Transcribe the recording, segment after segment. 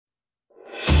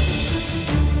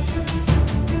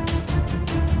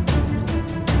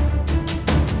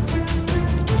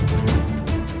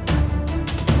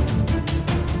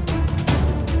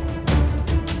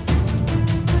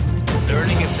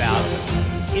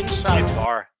inside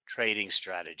bar trading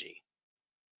strategy.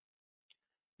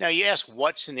 Now you ask,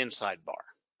 what's an inside bar?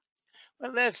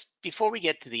 Well, before we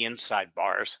get to the inside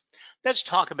bars, let's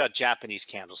talk about Japanese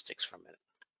candlesticks for a minute.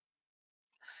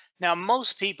 Now,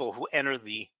 most people who enter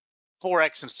the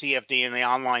Forex and CFD in the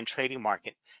online trading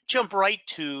market jump right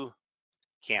to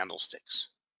candlesticks.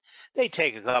 They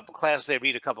take a couple classes, they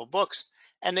read a couple books,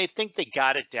 and they think they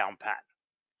got it down pat.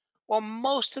 Well,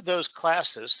 most of those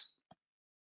classes,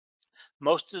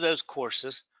 most of those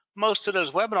courses, most of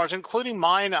those webinars, including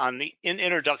mine on the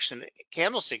introduction to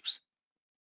candlesticks,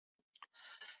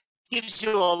 gives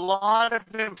you a lot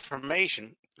of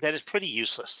information that is pretty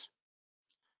useless.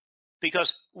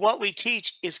 Because what we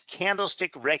teach is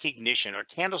candlestick recognition or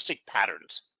candlestick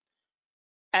patterns.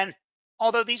 And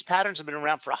although these patterns have been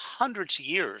around for hundreds of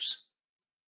years,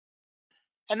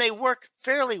 and they work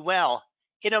fairly well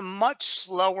in a much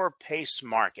slower paced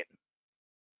market.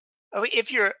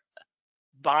 If you're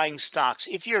buying stocks,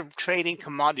 if you're trading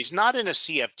commodities, not in a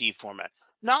CFD format,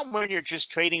 not when you're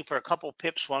just trading for a couple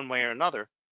pips one way or another,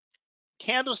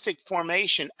 candlestick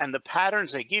formation and the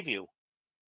patterns they give you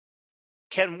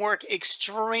can work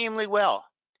extremely well.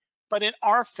 But in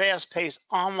our fast-paced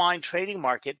online trading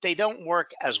market, they don't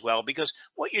work as well, because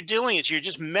what you're doing is you're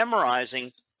just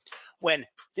memorizing when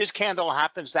this candle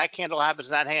happens, that candle happens,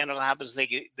 that candle happens,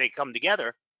 they come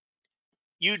together.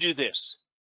 You do this.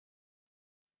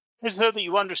 And so that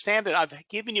you understand it, I've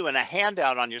given you in a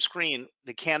handout on your screen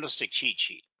the candlestick cheat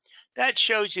sheet. That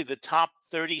shows you the top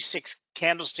 36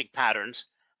 candlestick patterns,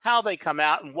 how they come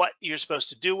out and what you're supposed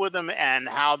to do with them and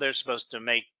how they're supposed to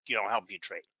help you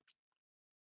trade.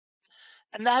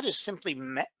 And that is simply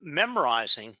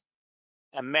memorizing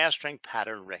and mastering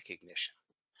pattern recognition.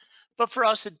 But for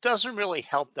us, it doesn't really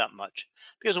help that much,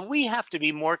 because we have to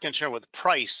be more concerned with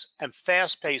price and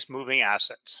fast-paced moving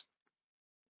assets.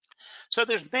 So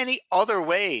there's many other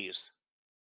ways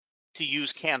to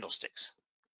use candlesticks,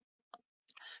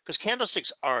 because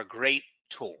candlesticks are a great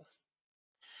tool.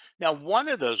 Now, one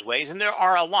of those ways, and there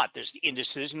are a lot, there's the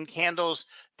indecision candles,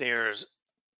 there's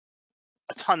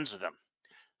tons of them,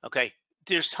 okay?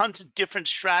 There's tons of different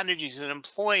strategies that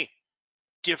employ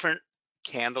different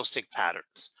candlestick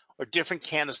patterns or different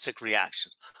candlestick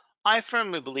reactions. I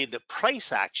firmly believe that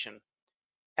price action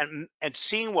and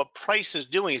seeing what price is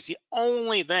doing is the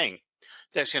only thing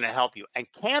that's going to help you. And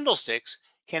candlesticks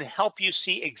can help you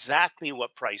see exactly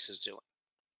what price is doing.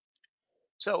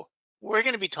 So we're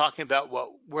going to be talking about what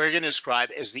we're going to describe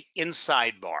as the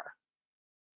inside bar.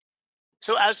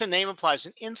 So as the name implies,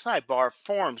 an inside bar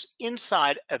forms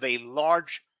inside of a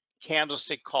large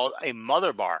candlestick called a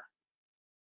mother bar.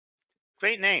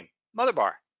 Great name, mother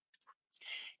bar.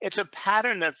 It's a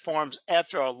pattern that forms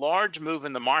after a large move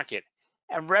in the market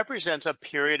and represents a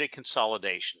period of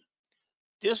consolidation.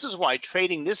 This is why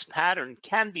trading this pattern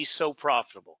can be so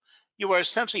profitable. You are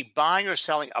essentially buying or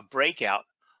selling a breakout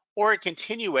or a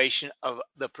continuation of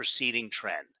the preceding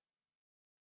trend.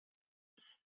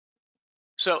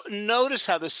 So notice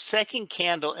how the second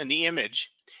candle in the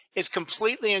image is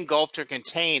completely engulfed or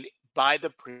contained by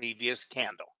the previous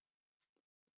candle.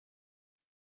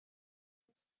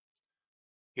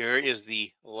 Here is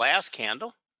the last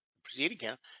candle, preceding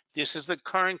candle. This is the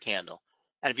current candle.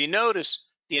 And if you notice,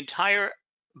 the entire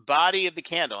body of the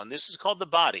candle, and this is called the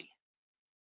body,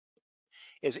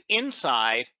 is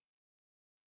inside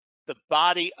the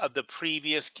body of the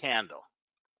previous candle.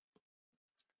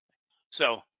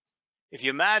 So if you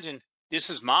imagine this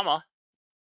is mama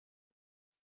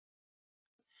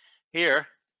here,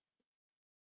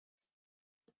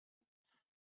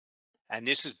 and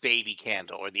this is baby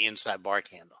candle or the inside bar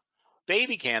candle.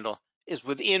 Baby candle is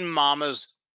within mama's,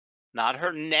 not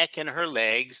her neck and her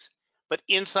legs, but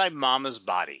inside mama's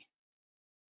body.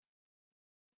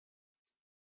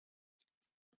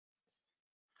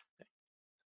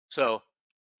 So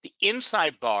the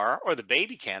inside bar or the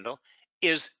baby candle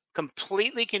is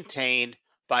completely contained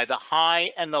by the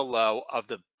high and the low of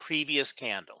the previous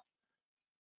candle.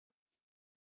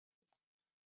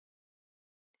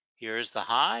 Here is the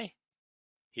high,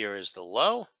 here is the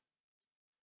low,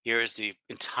 here is the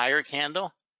entire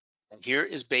candle, and here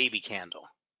is baby candle.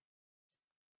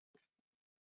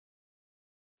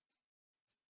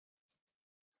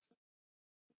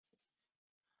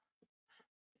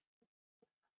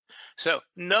 So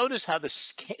notice how the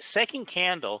second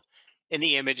candle in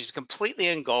the image is completely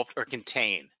engulfed or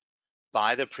contained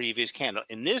by the previous candle.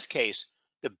 In this case,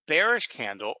 the bearish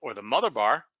candle or the mother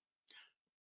bar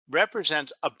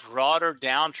represents a broader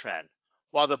downtrend,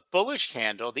 while the bullish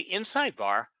candle, the inside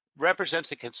bar,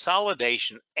 represents a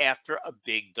consolidation after a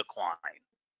big decline.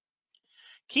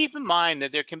 Keep in mind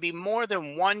that there can be more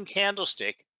than one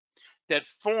candlestick that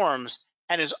forms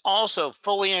and is also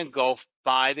fully engulfed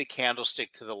by the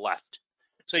candlestick to the left.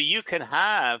 So you can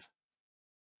have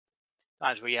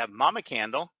times where you have mama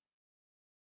candle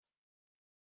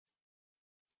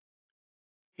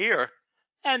here,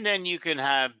 and then you can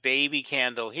have baby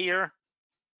candle here,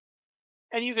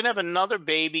 and you can have another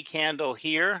baby candle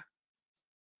here,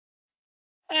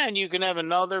 and you can have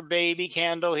another baby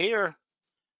candle here,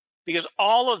 because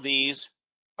all of these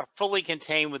are fully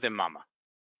contained within mama.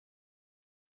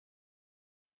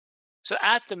 So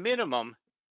at the minimum,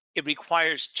 it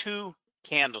requires two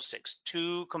candlesticks,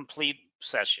 two complete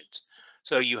sessions.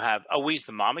 So you have always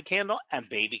the mama candle and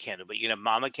baby candle, but you can have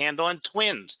mama candle and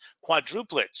twins,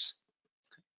 quadruplets.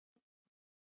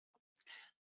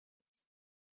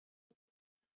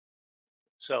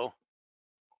 So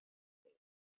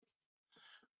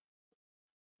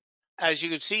as you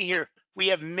can see here, we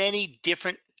have many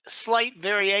different slight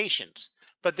variations,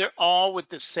 but they're all with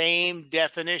the same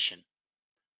definition.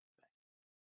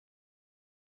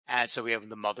 And so we have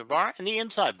the mother bar and the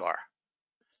inside bar,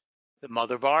 the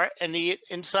mother bar and the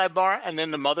inside bar, and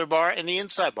then the mother bar and the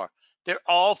inside bar. They're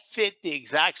all fit the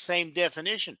exact same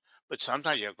definition, but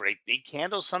sometimes you have great big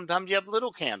candles, sometimes you have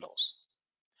little candles,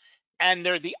 and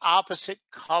they're the opposite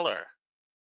color.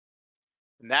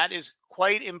 And that is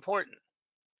quite important.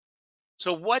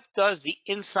 So what does the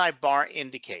inside bar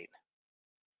indicate?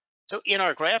 So in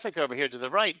our graphic over here to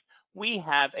the right, we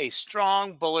have a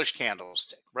strong bullish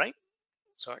candlestick, right?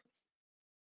 Sorry.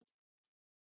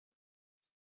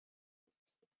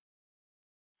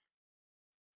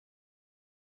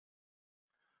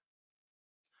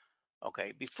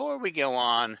 Okay, before we go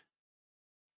on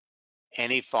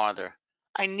any farther,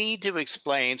 I need to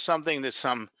explain something that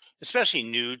some, especially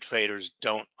new traders,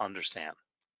 don't understand.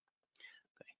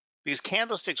 Because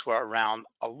candlesticks were around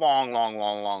a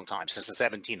long time, since the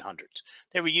 1700s.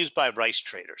 They were used by rice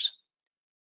traders.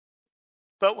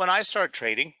 But when I started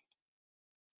trading,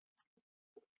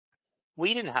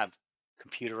 we didn't have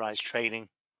computerized trading.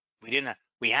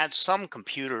 We had some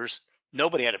computers.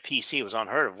 Nobody had a PC. It was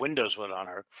unheard of. Windows was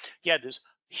unheard of. You had this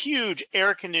huge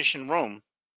air-conditioned room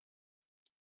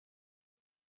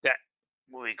that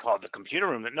we called the computer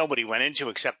room that nobody went into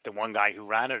except the one guy who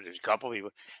ran it, a couple of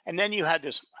people. And then you had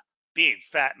this big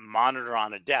fat monitor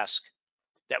on a desk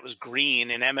that was green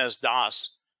in MS-DOS.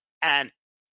 And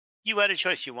you had a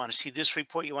choice. You want to see this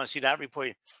report, you want to see that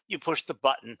report. You push the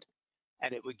button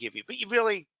and it would give you, but you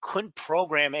really couldn't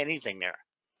program anything there.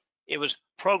 It was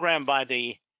programmed by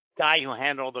the guy who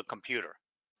handled the computer.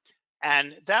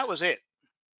 And that was it.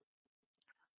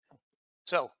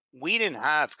 So we didn't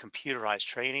have computerized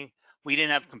trading. We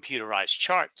didn't have computerized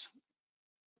charts.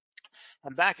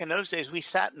 And back in those days, we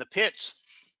sat in the pits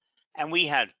and we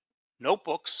had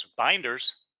notebooks,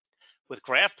 binders with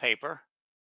graph paper,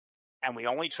 and we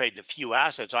only traded a few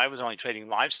assets. I was only trading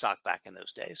livestock back in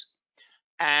those days.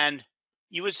 And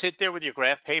you would sit there with your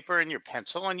graph paper and your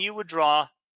pencil and you would draw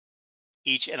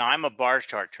each, and I'm a bar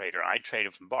chart trader. I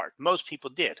traded from bars. Most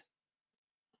people did.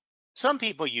 Some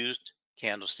people used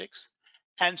candlesticks.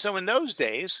 And so in those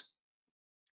days,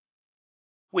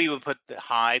 we would put the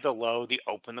high, the low, the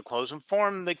open, the close, and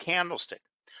form the candlestick.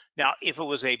 Now, if it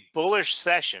was a bullish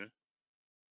session,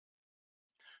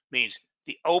 means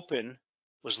the open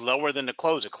was lower than the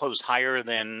close, it closed higher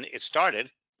than it started,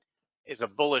 it's a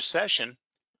bullish session,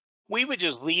 we would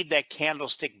just leave that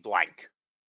candlestick blank.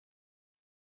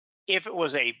 If it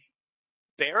was a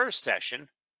bearish session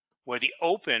where the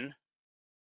open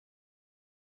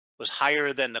was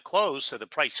higher than the close, so the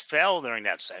price fell during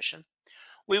that session,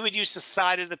 we would use the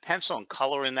side of the pencil and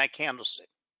color in that candlestick.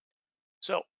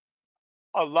 So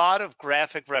a lot of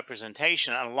graphic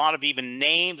representation and a lot of even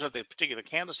names of the particular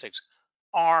candlesticks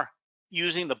are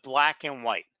using the black and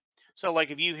white. So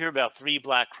like if you hear about 3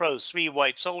 black crows, 3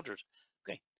 white soldiers,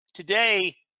 okay,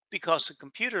 today, because of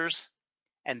computers,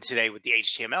 and today with the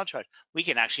HTML chart, we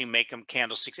can actually make them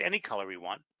candlesticks any color we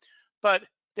want. But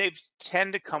they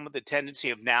tend to come with the tendency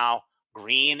of now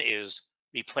green is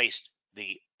replaced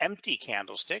the empty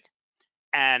candlestick,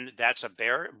 and that's a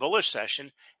bullish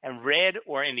session, and red,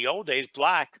 or in the old days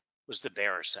black, was the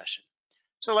bearish session.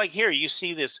 So like here you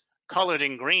see this colored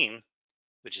in green,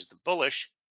 which is the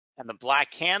bullish, and the black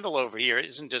candle over here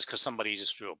isn't just because somebody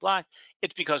just drew a black,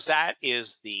 it's because that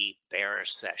is the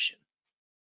bearish session.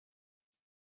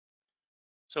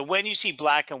 So when you see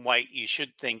black and white, you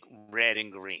should think red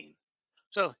and green.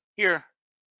 So here,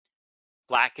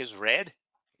 black is red,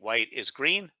 white is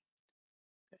green.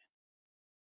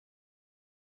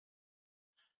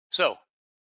 So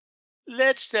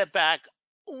let's step back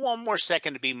one more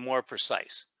second to be more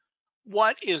precise.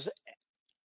 What is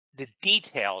the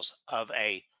details of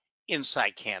a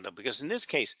inside candle, because in this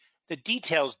case, the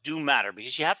details do matter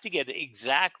because you have to get it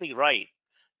exactly right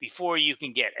before you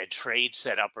can get a trade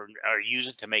set up or use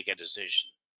it to make a decision.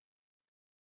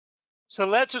 So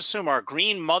let's assume our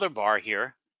green mother bar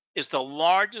here is the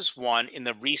largest one in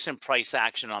the recent price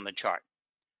action on the chart.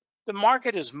 The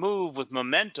market has moved with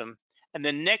momentum, and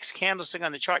the next candlestick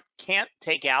on the chart can't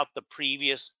take out the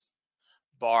previous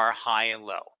bar high and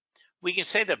low. We can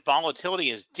say that volatility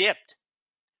has dipped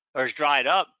or has dried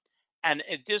up, and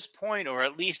at this point, or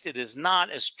at least it is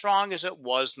not as strong as it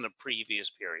was in the previous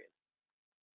period.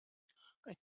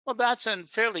 Okay. Well, that's a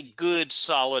fairly good,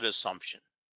 solid assumption.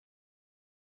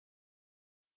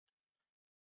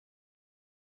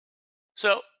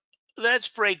 So let's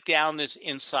break down this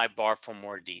inside bar for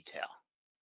more detail.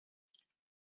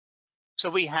 So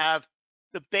we have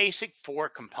the basic four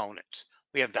components.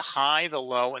 We have the high, the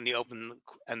low, and the open,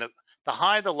 and the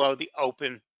high, the low, the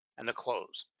open, and the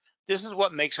close. This is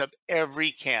what makes up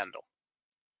every candle.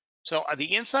 So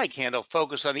the inside candle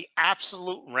focuses on the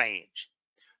absolute range.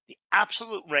 The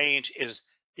absolute range is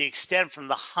the extent from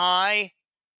the high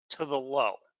to the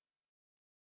low,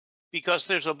 because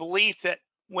there's a belief that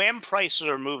when prices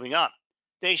are moving up,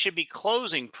 they should be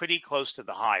closing pretty close to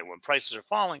the high. When prices are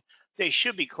falling, they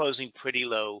should be closing pretty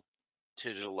low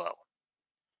to the low.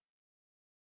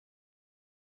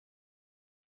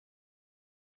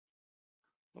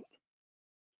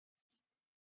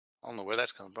 I don't know where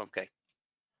that's coming from. Okay.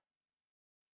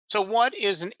 So what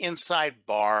is an inside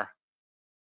bar,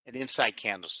 an inside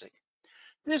candlestick?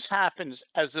 This happens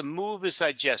as the move is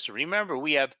digested. Remember,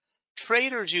 we have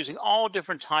traders using all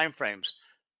different time frames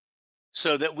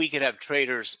so that we could have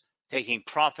traders taking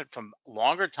profit from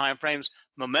longer time frames,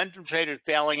 momentum traders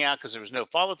bailing out because there was no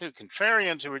follow through,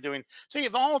 contrarians who were doing. So you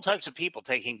have all types of people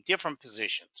taking different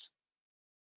positions.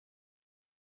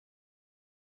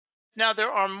 Now,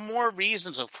 there are more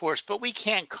reasons, of course, but we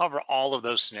can't cover all of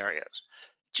those scenarios.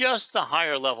 Just the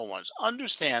higher level ones.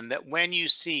 Understand that when you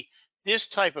see this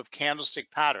type of candlestick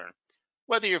pattern,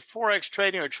 whether you're Forex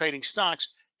trading or trading stocks,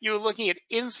 you're looking at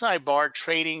inside bar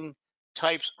trading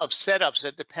types of setups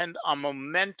that depend on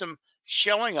momentum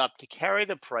showing up to carry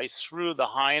the price through the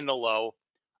high and the low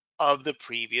of the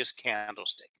previous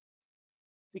candlestick.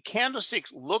 The candlestick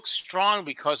looks strong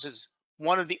because it's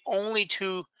one of the only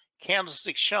two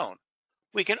candlesticks shown.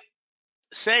 We can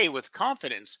say with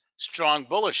confidence, strong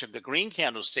bullish if the green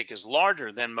candlestick is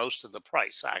larger than most of the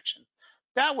price action.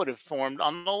 That would have formed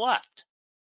on the left.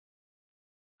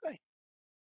 Okay.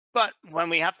 But when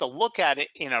we have to look at it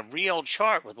in a real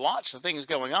chart with lots of things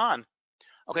going on,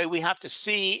 okay, we have to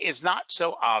see it's not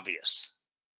so obvious.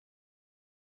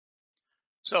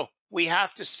 So we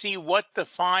have to see what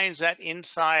defines that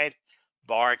inside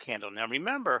bar candle. Now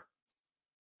remember,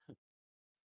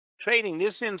 trading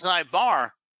this inside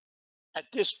bar at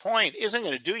this point isn't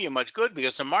going to do you much good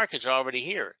because the market's already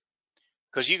here,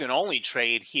 because you can only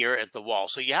trade here at the wall.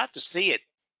 So you have to see it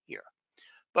here.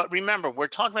 But remember, we're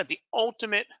talking about the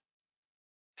ultimate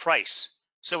price.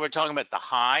 So we're talking about the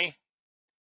high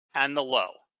and the low.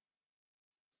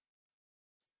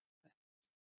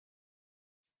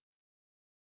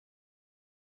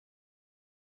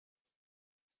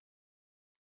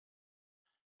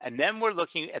 And then we're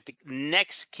looking at the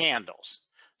next candles.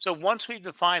 So once we've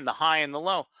defined the high and the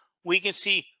low, we can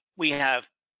see we have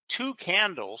two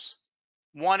candles,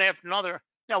 one after another.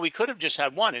 Now, we could have just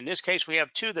had one. In this case, we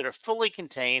have two that are fully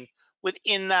contained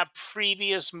within that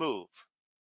previous move.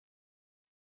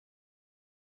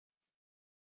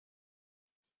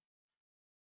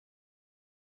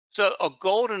 So a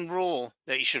golden rule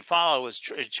that you should follow is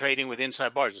trading with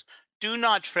inside bars. Do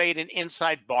not trade an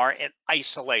inside bar in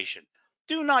isolation.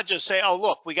 Do not just say, oh,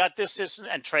 look, we got this,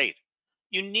 and trade.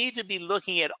 You need to be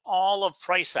looking at all of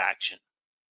price action.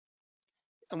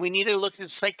 And we need to look at the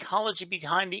psychology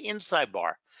behind the inside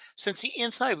bar. Since the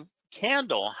inside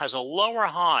candle has a lower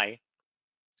high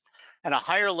and a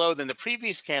higher low than the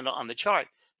previous candle on the chart,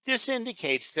 this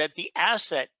indicates that the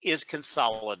asset is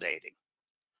consolidating.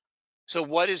 So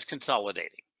what is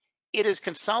consolidating? It is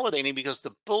consolidating because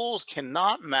the bulls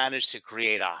cannot manage to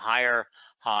create a higher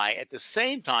high at the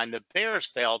same time the bears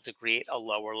failed to create a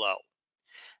lower low.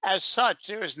 As such,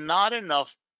 there is not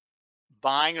enough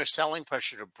buying or selling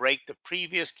pressure to break the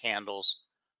previous candle's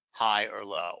high or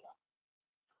low.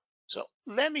 So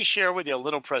let me share with you a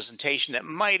little presentation that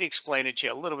might explain it to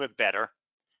you a little bit better.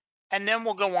 And then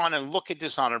we'll go on and look at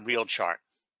this on a real chart.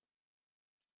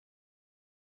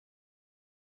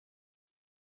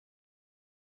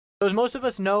 So as most of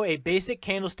us know, a basic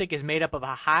candlestick is made up of a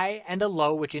high and a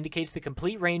low, which indicates the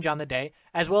complete range on the day,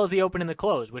 as well as the open and the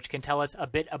close, which can tell us a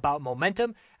bit about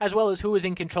momentum, as well as who was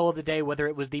in control of the day, whether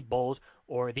it was the bulls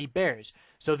or the bears.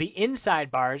 So the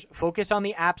inside bars focus on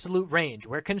the absolute range.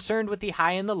 We're concerned with the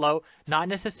high and the low, not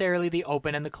necessarily the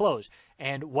open and the close.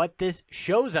 And what this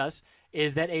shows us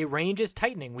is that a range is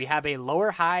tightening. We have a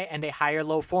lower high and a higher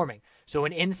low forming. So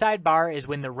an inside bar is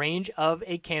when the range of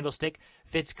a candlestick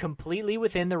fits completely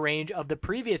within the range of the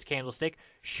previous candlestick,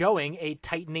 showing a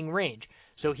tightening range.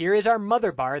 So here is our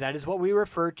mother bar. That is what we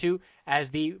refer to as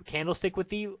the candlestick with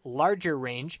the larger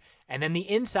range. And then the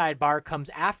inside bar comes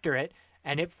after it,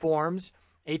 and it forms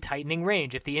a tightening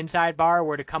range. If the inside bar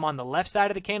were to come on the left side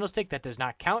of the candlestick, that does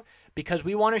not count, because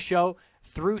we want to show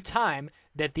through time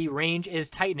that the range is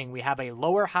tightening. We have a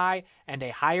lower high and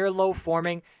a higher low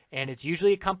forming, and it's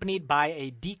usually accompanied by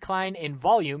a decline in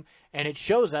volume, and it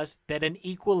shows us that an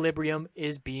equilibrium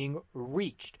is being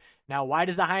reached. Now, why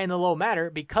does the high and the low matter?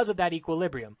 Because of that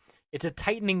equilibrium. It's a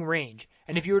tightening range.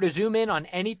 And if you were to zoom in on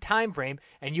any time frame,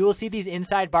 and you will see these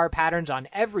inside bar patterns on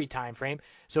every time frame.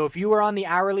 So if you were on the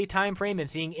hourly time frame and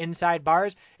seeing inside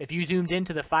bars, if you zoomed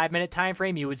into the 5-minute time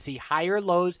frame, you would see higher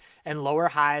lows and lower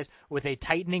highs with a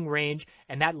tightening range,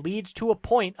 and that leads to a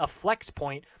point, a flex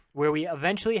point, where we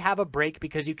eventually have a break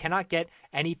because you cannot get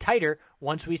any tighter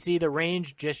once we see the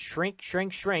range just shrink,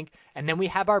 shrink, shrink, and then we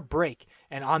have our break.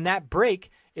 And on that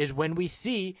break is when we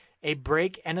see a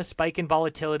break and a spike in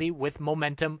volatility with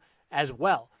momentum as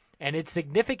well. And it's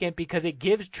significant because it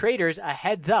gives traders a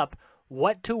heads up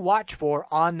what to watch for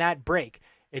on that break.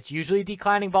 It's usually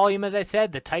declining volume, as I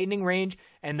said, the tightening range,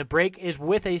 and the break is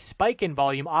with a spike in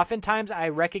volume. Oftentimes, I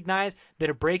recognize that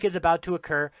a break is about to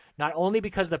occur, not only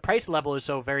because the price level is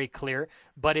so very clear,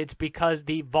 but it's because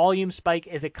the volume spike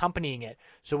is accompanying it.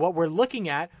 So what we're looking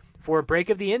at for a break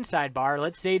of the inside bar,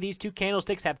 let's say these two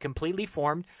candlesticks have completely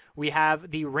formed. We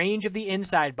have the range of the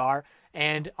inside bar,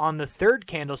 and on the third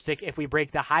candlestick, if we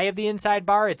break the high of the inside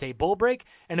bar, it's a bull break,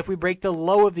 and if we break the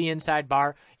low of the inside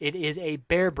bar, it is a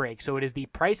bear break. So it is the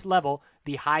price level,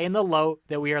 the high and the low,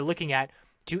 that we are looking at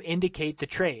to indicate the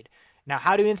trade. Now,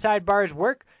 how do inside bars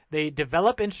work? They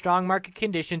develop in strong market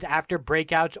conditions after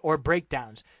breakouts or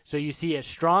breakdowns. So you see a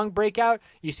strong breakout,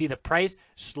 you see the price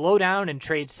slow down and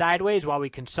trade sideways while we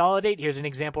consolidate. Here's an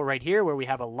example right here where we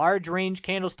have a large range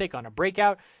candlestick on a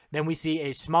breakout. Then we see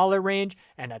a smaller range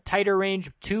and a tighter range,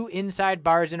 2 inside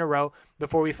bars in a row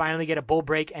before we finally get a bull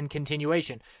break and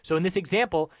continuation. So in this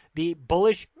example, the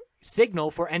bullish signal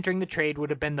for entering the trade would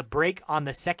have been the break on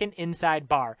the second inside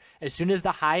bar. As soon as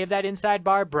the high of that inside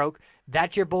bar broke,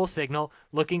 that's your bull signal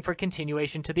looking for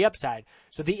continuation to the upside.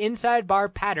 So the inside bar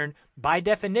pattern, by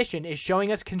definition, is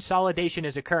showing us consolidation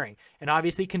is occurring. And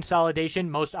obviously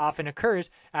consolidation most often occurs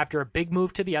after a big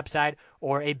move to the upside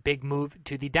or a big move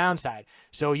to the downside.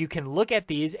 So you can look at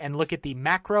these and look at the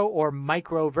macro or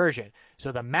micro version.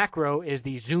 So the macro is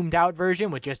the zoomed out version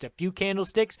with just a few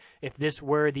candlesticks. If this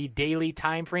were the daily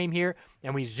time frame here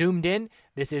and we zoomed in,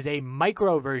 this is a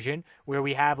micro version where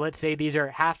we have, let's say these are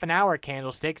half an hour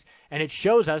candlesticks, and it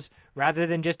shows us, rather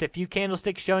than just a few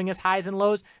candlesticks showing us highs and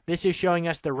lows, this is showing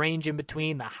us the range in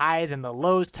between the highs and the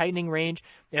lows, tightening range.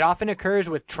 It often occurs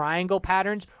with triangle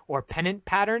patterns or pennant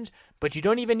patterns, but you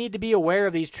don't even need to be aware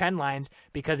of these trend lines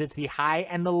because it's the high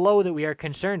and the low that we are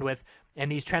concerned with. And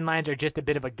these trend lines are just a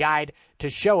bit of a guide to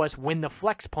show us when the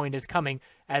flex point is coming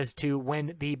as to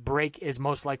when the break is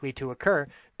most likely to occur,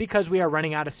 because we are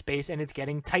running out of space and it's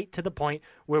getting tight to the point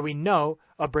where we know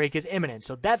a break is imminent.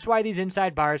 So that's why these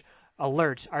inside bars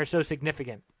alerts are so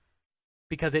significant,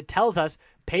 because it tells us,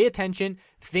 pay attention,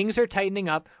 things are tightening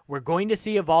up, we're going to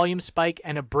see a volume spike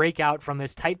and a breakout from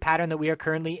this tight pattern that we are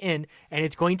currently in, and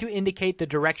it's going to indicate the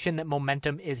direction that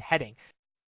momentum is heading.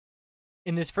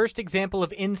 In this first example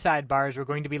of inside bars, we're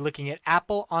going to be looking at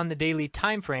Apple on the daily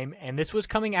time frame, and this was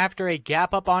coming after a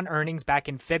gap up on earnings back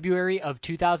in February of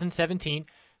 2017.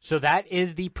 So that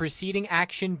is the preceding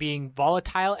action being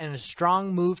volatile and a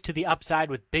strong move to the upside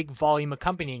with big volume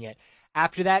accompanying it.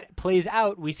 After that plays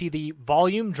out, we see the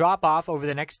volume drop off over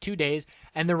the next 2 days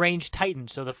and the range tighten.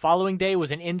 So the following day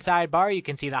was an inside bar. You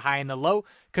can see the high and the low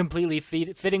completely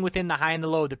fitting within the high and the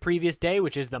low of the previous day,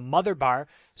 which is the mother bar.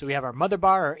 So we have our mother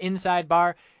bar or inside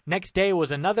bar. Next day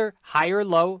was another higher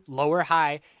low, lower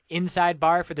high, inside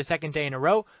bar for the second day in a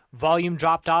row. Volume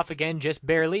dropped off again just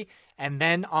barely. And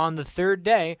then on the third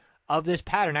day of this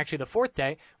pattern, actually the fourth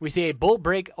day, we see a bull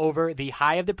break over the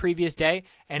high of the previous day,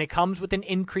 and it comes with an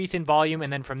increase in volume,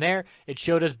 and then from there it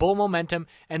showed us bull momentum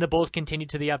and the bulls continued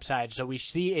to the upside. So we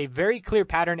see a very clear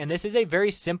pattern, and this is a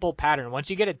very simple pattern. Once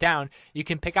you get it down, you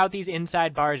can pick out these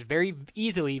inside bars very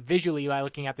easily visually by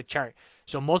looking at the chart.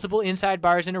 So multiple inside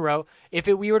bars in a row. If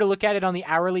we were to look at it on the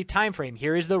hourly time frame,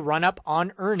 here is the run up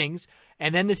on earnings,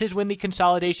 and then this is when the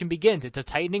consolidation begins. It's a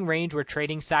tightening range. We're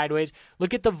trading sideways.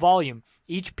 Look at the volume.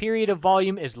 Each period of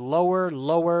volume is lower,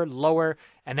 lower, lower,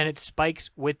 and then it spikes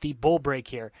with the bull break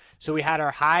here. So we had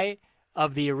our high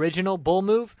of the original bull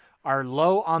move, our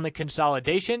low on the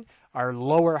consolidation, our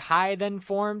lower high then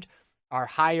formed, our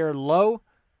higher low,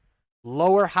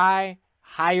 lower high,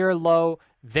 higher low.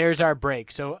 There's our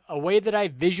break. So a way that I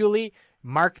visually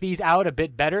mark these out a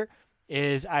bit better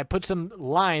is I put some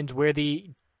lines where the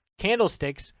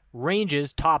candlesticks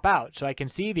ranges top out. So I can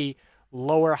see the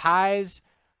lower highs,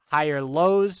 higher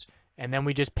lows, and then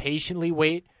we just patiently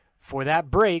wait for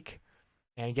that break.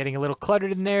 And getting a little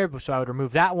cluttered in there, so I would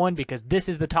remove that one because this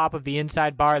is the top of the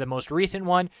inside bar, the most recent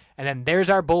one. And then there's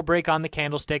our bull break on the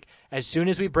candlestick as soon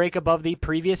as we break above the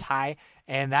previous high,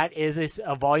 and that is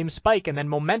a volume spike. And then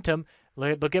momentum,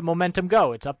 look at momentum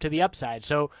go. It's up to the upside.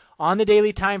 So on the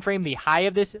daily time frame, the high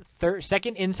of this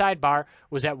second inside bar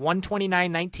was at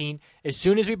 129.19. As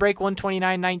soon as we break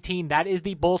 129.19, that is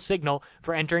the bull signal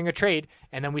for entering a trade,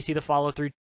 and then we see the follow through.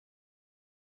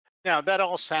 Now, that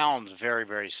all sounds very,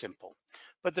 very simple.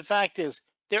 But the fact is,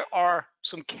 there are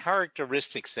some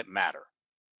characteristics that matter,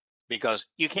 because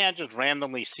you can't just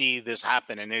randomly see this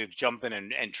happen and then jump in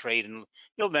and trade, and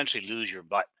you'll eventually lose your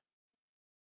butt.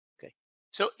 Okay.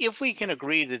 So if we can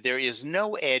agree that there is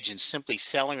no edge in simply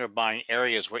selling or buying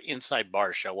areas where inside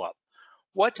bars show up,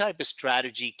 what type of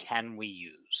strategy can we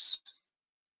use?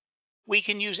 We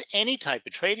can use any type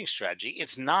of trading strategy.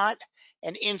 It's not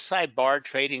an inside bar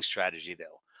trading strategy,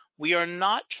 though. We are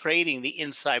not trading the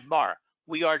inside bar.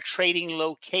 We are trading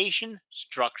location,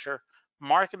 structure,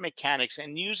 market mechanics,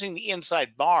 and using the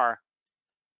inside bar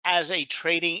as a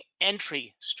trading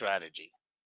entry strategy.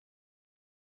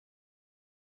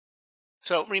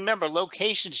 So remember,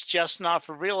 location is just not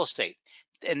for real estate.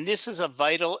 And this is a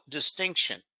vital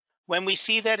distinction. When we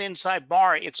see that inside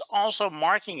bar, it's also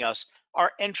marking us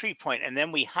our entry point, and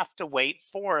then we have to wait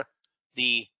for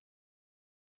the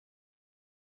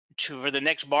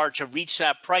next bar to reach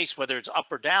that price, whether it's up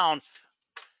or down,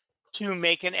 to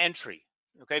make an entry.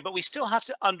 Okay, but we still have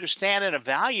to understand and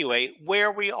evaluate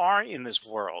where we are in this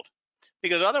world,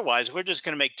 because otherwise we're just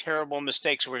going to make terrible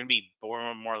mistakes. We're going to be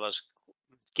more or less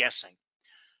guessing.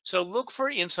 So look for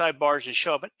inside bars to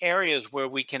show up in areas where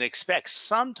we can expect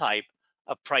some type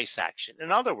of price action. In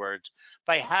other words,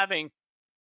 by having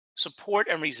support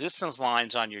and resistance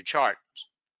lines on your chart.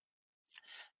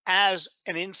 As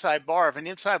an inside bar, if an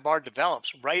inside bar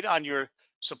develops right on your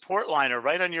support line or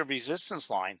right on your resistance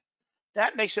line,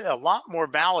 that makes it a lot more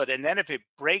valid. And then if it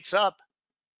breaks up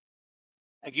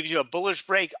and gives you a bullish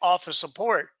break off of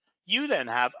support, you then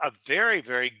have a very,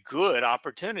 very good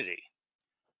opportunity.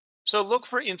 So look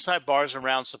for inside bars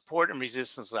around support and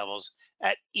resistance levels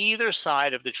at either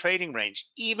side of the trading range,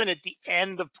 even at the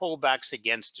end of pullbacks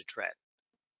against a trend.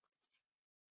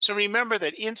 So remember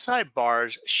that inside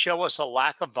bars show us a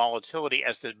lack of volatility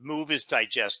as the move is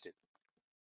digested.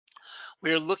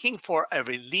 We are looking for a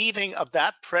relieving of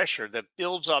that pressure that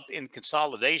builds up in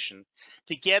consolidation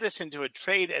to get us into a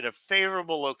trade at a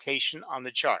favorable location on the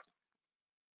chart.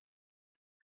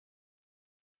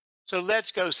 So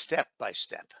let's go step by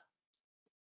step.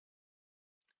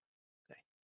 Okay.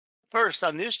 First,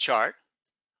 on this chart,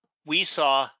 we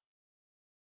saw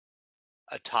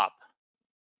a top.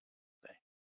 Okay.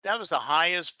 That was the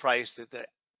highest price that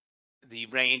the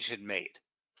range had made.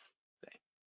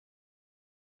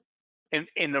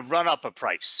 In the run up of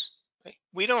price.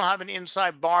 We don't have an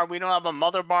inside bar. We don't have a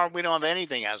mother bar. We don't have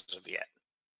anything as of yet.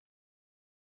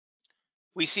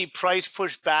 We see price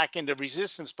push back into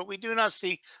resistance, but we do not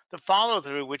see the follow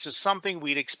through, which is something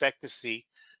we'd expect to see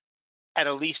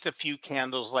at least a few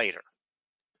candles later.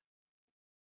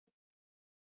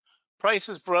 Price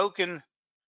has broken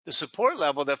the support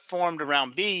level that formed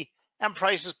around B, and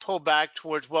prices pull back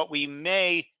towards what we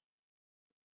may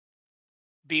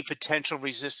be potential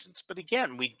resistance. But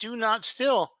again, we do not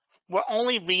we're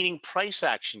only reading price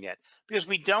action yet, because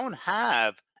we don't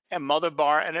have a mother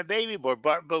bar and a baby bar,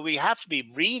 but we have to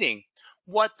be reading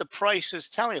what the price is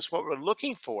telling us. What we're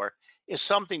looking for is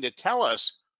something to tell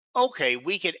us, okay,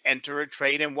 we could enter a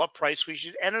trade and what price we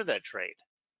should enter that trade.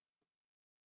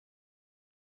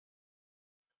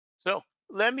 So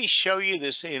let me show you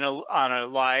this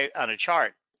on a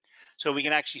chart so we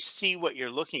can actually see what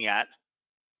you're looking at.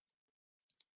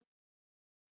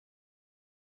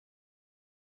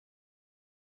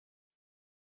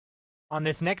 On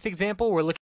this next example, we're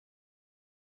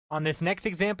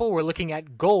looking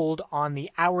at gold on the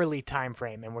hourly time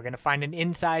frame, and we're going to find an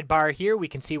inside bar here. We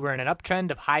can see we're in an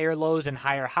uptrend of higher lows and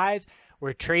higher highs.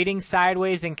 We're trading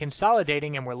sideways and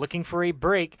consolidating, and we're looking for a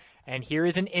break. And here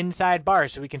is an inside bar.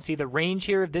 So we can see the range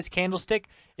here of this candlestick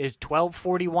is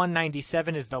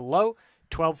 1241.97 is the low,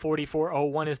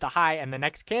 1244.01 is the high, and the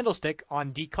next candlestick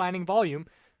on declining volume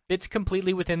fits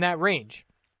completely within that range.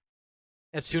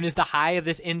 As soon as the high of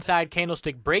this inside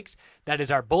candlestick breaks, that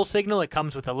is our bull signal. It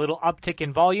comes with a little uptick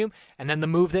in volume, and then the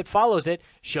move that follows it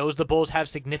shows the bulls have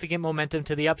significant momentum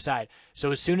to the upside.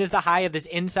 So as soon as the high of this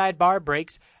inside bar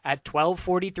breaks at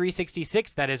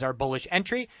 1243.66, that is our bullish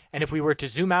entry. And if we were to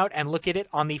zoom out and look at it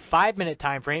on the 5-minute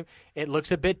time frame, it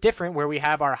looks a bit different, where we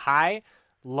have our high,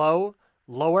 low,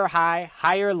 lower high,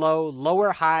 higher low,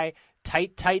 lower high,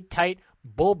 tight, tight, tight,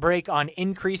 bull break on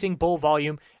increasing bull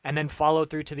volume, and then follow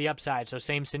through to the upside. So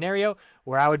same scenario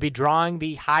where I would be drawing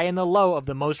the high and the low of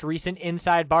the most recent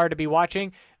inside bar to be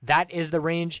watching. That is the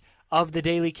range of the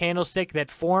daily candlestick that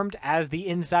formed as the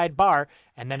inside bar.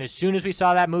 And then as soon as we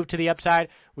saw that move to the upside,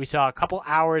 we saw a couple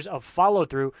hours of follow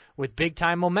through with big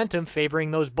time momentum favoring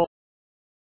those bulls.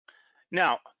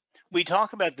 Now, we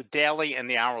talk about the daily and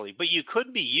the hourly, but you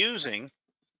could be using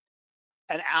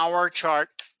an hour chart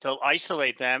to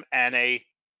isolate them and a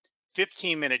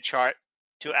 15-minute chart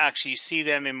to actually see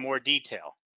them in more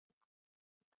detail.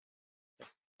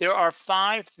 There are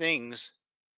 5 things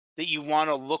that you want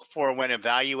to look for when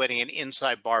evaluating an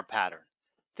inside bar pattern.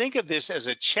 Think of this as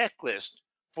a checklist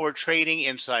for trading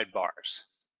inside bars.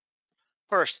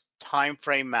 First, time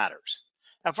frame matters.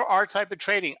 And for our type of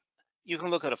trading, you can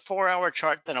look at a 4-hour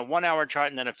chart, then a 1-hour chart,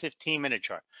 and then a 15-minute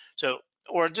chart. So,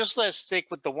 or just let's stick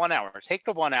with the 1 hour. Take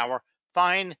the 1 hour,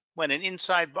 find when an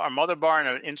inside bar, mother bar and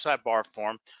an inside bar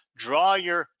form, draw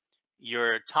your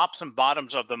tops and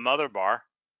bottoms of the mother bar,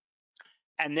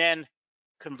 and then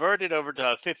convert it over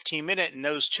to a 15-minute, and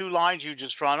those 2 lines you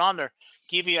just drawn on there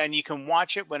give you, and you can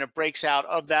watch it when it breaks out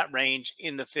of that range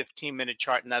in the 15-minute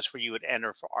chart, and that's where you would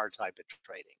enter for our type of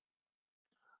trading.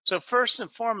 So first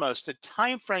and foremost, the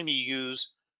time frame you use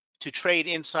to trade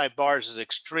inside bars is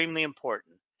extremely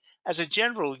important. As a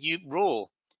general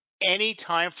rule, any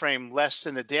time frame less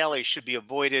than the daily should be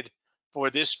avoided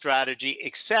for this strategy,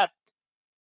 except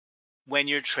when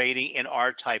you're trading in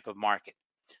our type of market.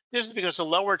 This is because the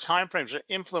lower time frames are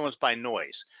influenced by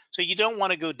noise. So you don't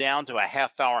want to go down to a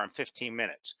half hour and 15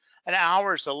 minutes. An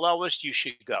hour is the lowest you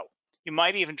should go. You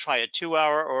might even try a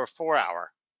 2-hour or a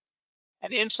 4-hour.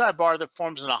 An inside bar that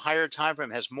forms in a higher time frame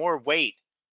has more weight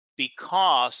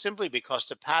simply because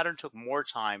the pattern took more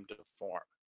time to form.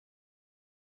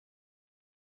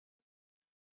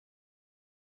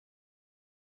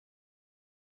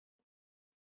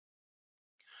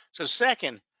 So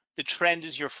second, the trend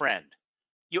is your friend.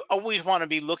 You always want to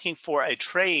be looking for a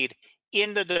trade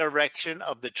in the direction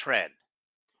of the trend.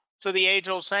 So the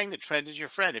age-old saying, the trend is your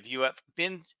friend. If you have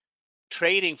been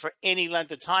trading for any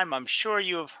length of time, I'm sure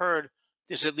you have heard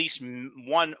this at least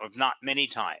one, if not many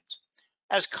times.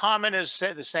 As common as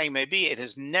the saying may be, it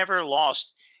has never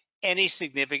lost any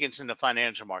significance in the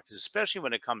financial markets, especially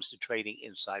when it comes to trading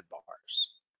inside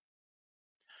bars.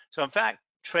 So in fact,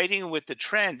 trading with the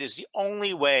trend is the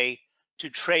only way to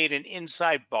trade an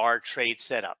inside bar trade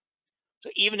setup.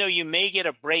 So even though you may get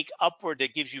a break upward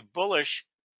that gives you bullish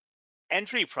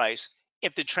entry price,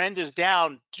 if the trend is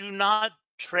down, do not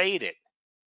trade it.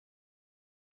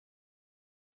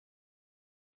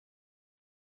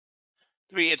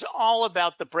 3, it's all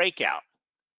about the breakout.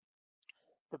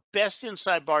 The best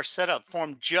inside bar setup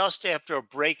formed just after a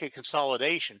break of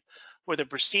consolidation where the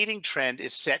preceding trend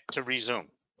is set to resume.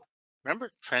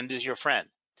 Remember, trend is your friend.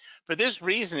 For this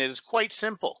reason, it is quite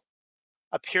simple.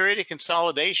 A period of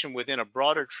consolidation within a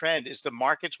broader trend is the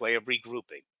market's way of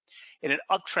regrouping. In an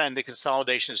uptrend, the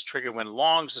consolidation is triggered when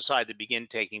longs decide to begin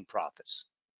taking profits.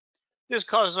 This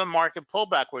causes a market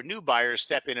pullback where new buyers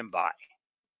step in and buy.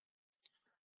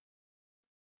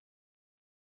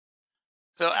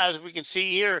 So as we can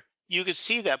see here, you can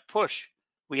see that push.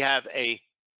 We have a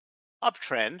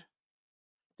uptrend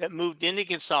that moved into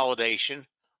consolidation.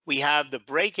 We have the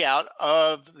breakout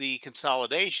of the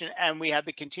consolidation, and we have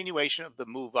the continuation of the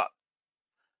move up.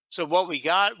 So what we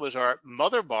got was our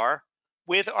mother bar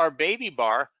with our baby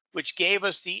bar, which gave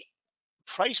us the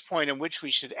price point in which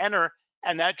we should enter,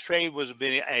 and that trade would have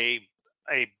been a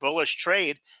bullish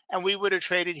trade, and we would have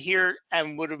traded here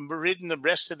and would have ridden the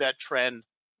rest of that trend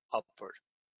upward.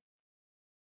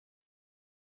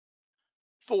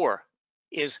 4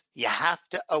 is you have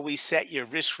to always set your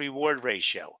risk-reward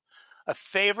ratio. A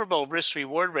favorable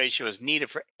risk-reward ratio is needed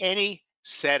for any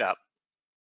setup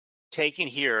taken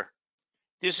here.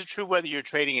 This is true whether you're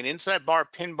trading an inside bar,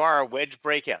 pin bar, or wedge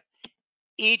breakout.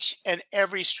 Each and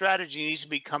every strategy needs to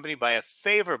be accompanied by a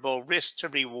favorable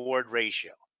risk-to-reward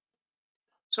ratio.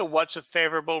 So what's a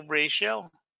favorable ratio?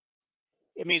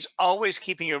 It means always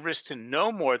keeping your risk to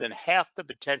no more than half the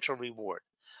potential reward.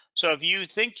 So if you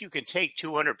think you can take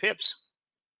 200 pips,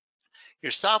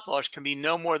 your stop loss can be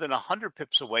no more than 100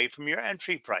 pips away from your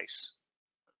entry price.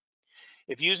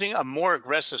 If using a more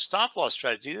aggressive stop loss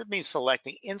strategy, that means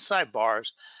selecting inside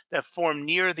bars that form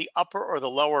near the upper or the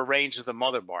lower range of the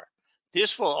mother bar.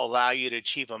 This will allow you to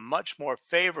achieve a much more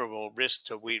favorable risk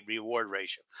to reward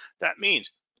ratio. That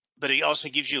means, but it also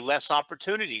gives you less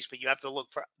opportunities, but you have to look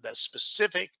for the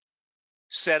specific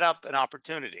setup and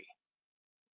opportunity.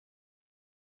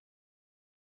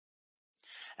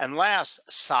 And last,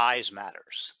 size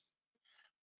matters.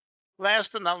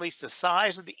 Last but not least, the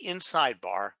size of the inside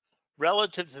bar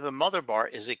relative to the mother bar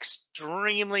is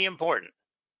extremely important.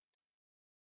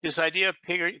 This idea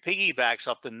piggybacks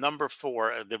off the number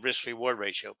 4 of the risk reward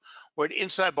ratio, where the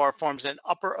inside bar forms an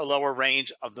upper or lower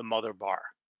range of the mother bar.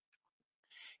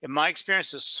 In my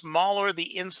experience, the smaller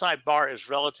the inside bar is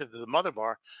relative to the mother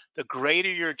bar, the greater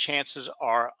your chances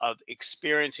are of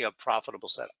experiencing a profitable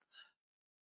setup.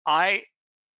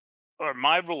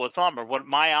 My rule of thumb, or what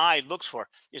my eye looks for,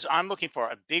 is I'm looking for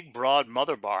a big, broad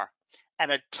mother bar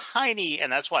and a tiny,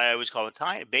 and that's why I always call it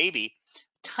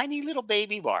tiny little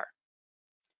baby bar.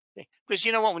 Because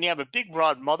you know what, when you have a big,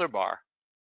 broad mother bar,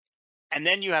 and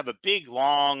then you have a big,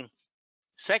 long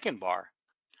second bar,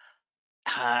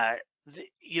 uh,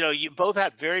 you both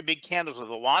have very big candles with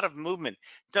a lot of movement.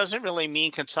 Doesn't really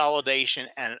mean consolidation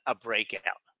and a breakout.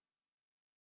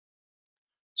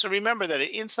 So remember that an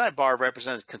inside bar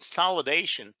represents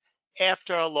consolidation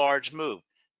after a large move.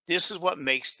 This is what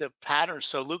makes the pattern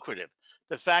so lucrative.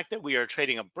 The fact that we are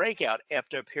trading a breakout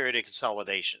after a period of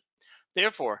consolidation.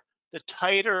 Therefore, the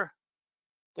tighter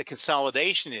the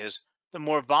consolidation is, the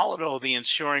more volatile the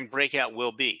ensuing breakout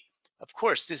will be. Of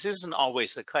course, this isn't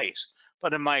always the case,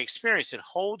 but in my experience, it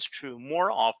holds true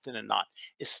more often than not,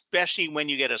 especially when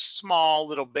you get a small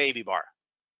little baby bar.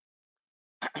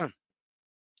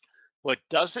 What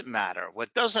doesn't matter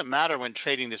when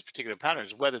trading this particular pattern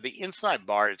is whether the inside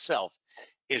bar itself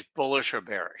is bullish or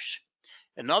bearish.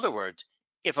 In other words,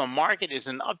 if a market is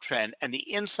an uptrend and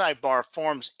the inside bar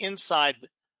forms inside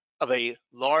of a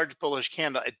large bullish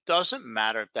candle, it doesn't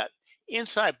matter if that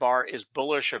inside bar is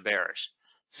bullish or bearish.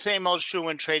 Same old true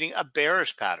when trading a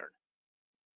bearish pattern.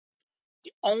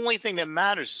 The only thing that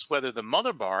matters is whether the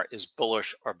mother bar is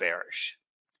bullish or bearish.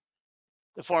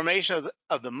 The formation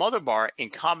of the mother bar in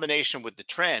combination with the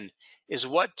trend is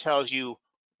what tells you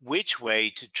which way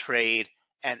to trade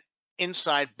an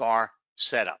inside bar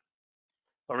setup.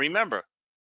 But remember,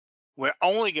 we're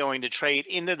only going to trade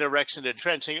in the direction of the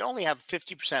trend. So you only have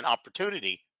 50%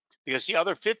 opportunity because the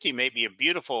other 50 may be a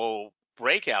beautiful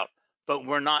breakout, but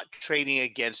we're not trading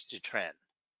against the trend.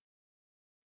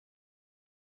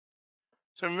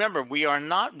 So remember, we are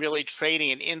not really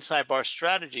trading an inside bar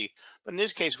strategy, but in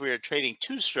this case, we are trading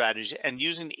two strategies and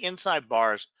using the inside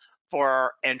bars for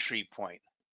our entry point.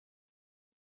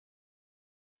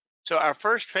 So our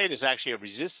first trade is actually a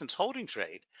resistance holding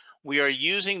trade. We are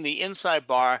using the inside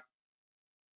bar,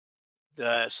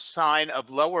 the sign of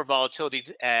lower volatility,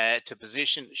 to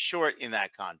position short in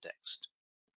that context.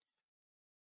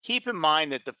 Keep in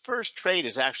mind that the first trade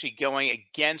is actually going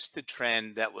against the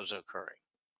trend that was occurring.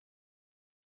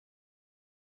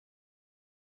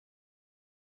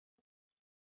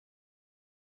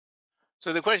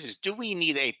 So the question is, do we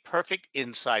need a perfect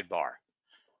inside bar?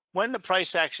 When the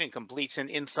price action completes an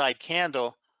inside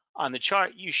candle on the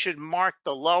chart, you should mark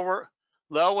the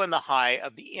low and the high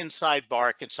of the inside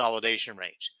bar consolidation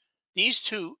range. These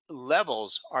two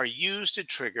levels are used to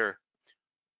trigger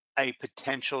a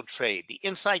potential trade. The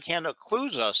inside candle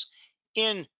clues us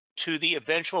into the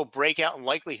eventual breakout and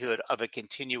likelihood of a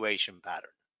continuation pattern.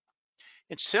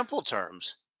 In simple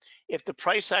terms, if the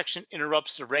price action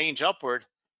interrupts the range upward,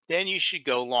 then you should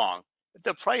go long. If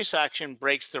the price action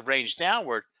breaks the range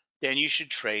downward, then you should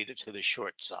trade to the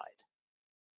short side.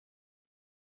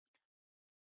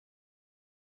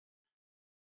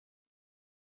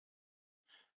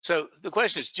 So the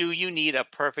question is, do you need a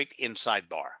perfect inside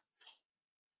bar?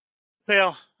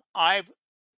 Well, I'm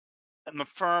a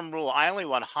firm rule. I only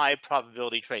want high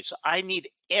probability trades. So I need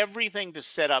everything to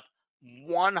set up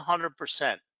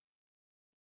 100%,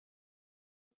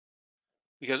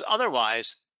 because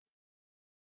otherwise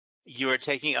you are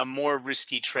taking a more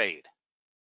risky trade.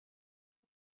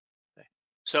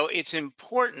 So it's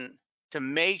important to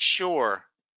make sure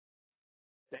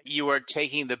that you are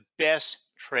taking the best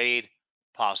trade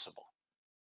possible.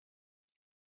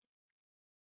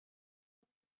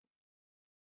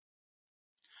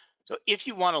 So if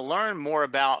you want to learn more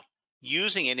about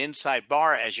using an inside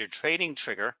bar as your trading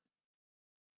trigger,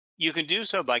 You can do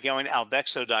so by going to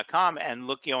albexo.com and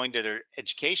going to their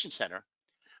education center.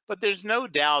 But there's no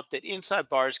doubt that inside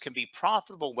bars can be a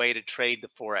profitable way to trade the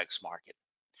Forex market.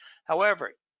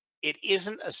 However, it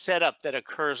isn't a setup that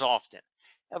occurs often,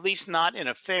 at least not in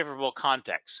a favorable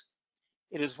context.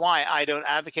 It is why I don't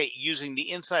advocate using the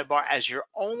inside bar as your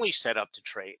only setup to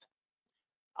trade.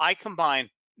 I combine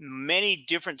many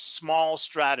different small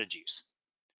strategies.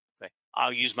 Okay?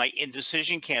 I'll use my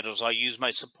indecision candles. I'll use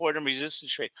my support and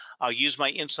resistance trade. I'll use my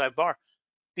inside bar,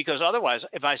 because otherwise,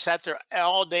 if I sat there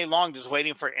all day long just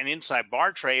waiting for an inside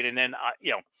bar trade and then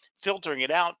filtering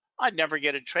it out, I'd never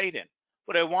get a trade in.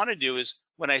 What I want to do is,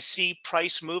 when I see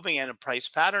price moving and a price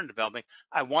pattern developing,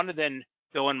 I want to then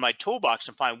go in my toolbox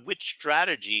and find which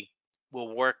strategy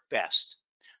will work best.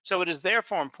 So it is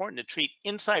therefore important to treat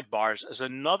inside bars as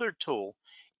another tool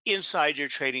inside your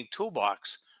trading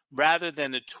toolbox rather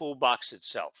than the toolbox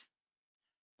itself.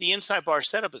 The inside bar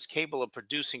setup is capable of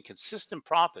producing consistent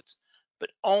profits, but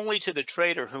only to the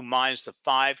trader who minds the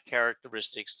 5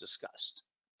 characteristics discussed.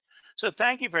 So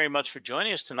thank you very much for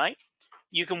joining us tonight.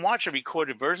 You can watch a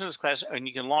recorded version of this class, and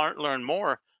you can learn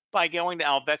more by going to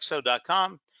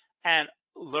albexo.com and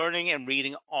learning and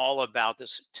reading all about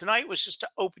this. Tonight was just to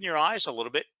open your eyes a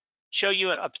little bit, show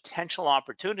you a potential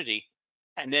opportunity,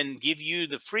 and then give you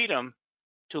the freedom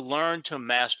to learn to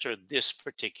master this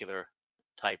particular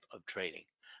type of trading.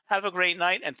 Have a great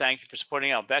night, and thank you for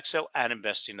supporting Albexo and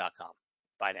investing.com.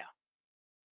 Bye now.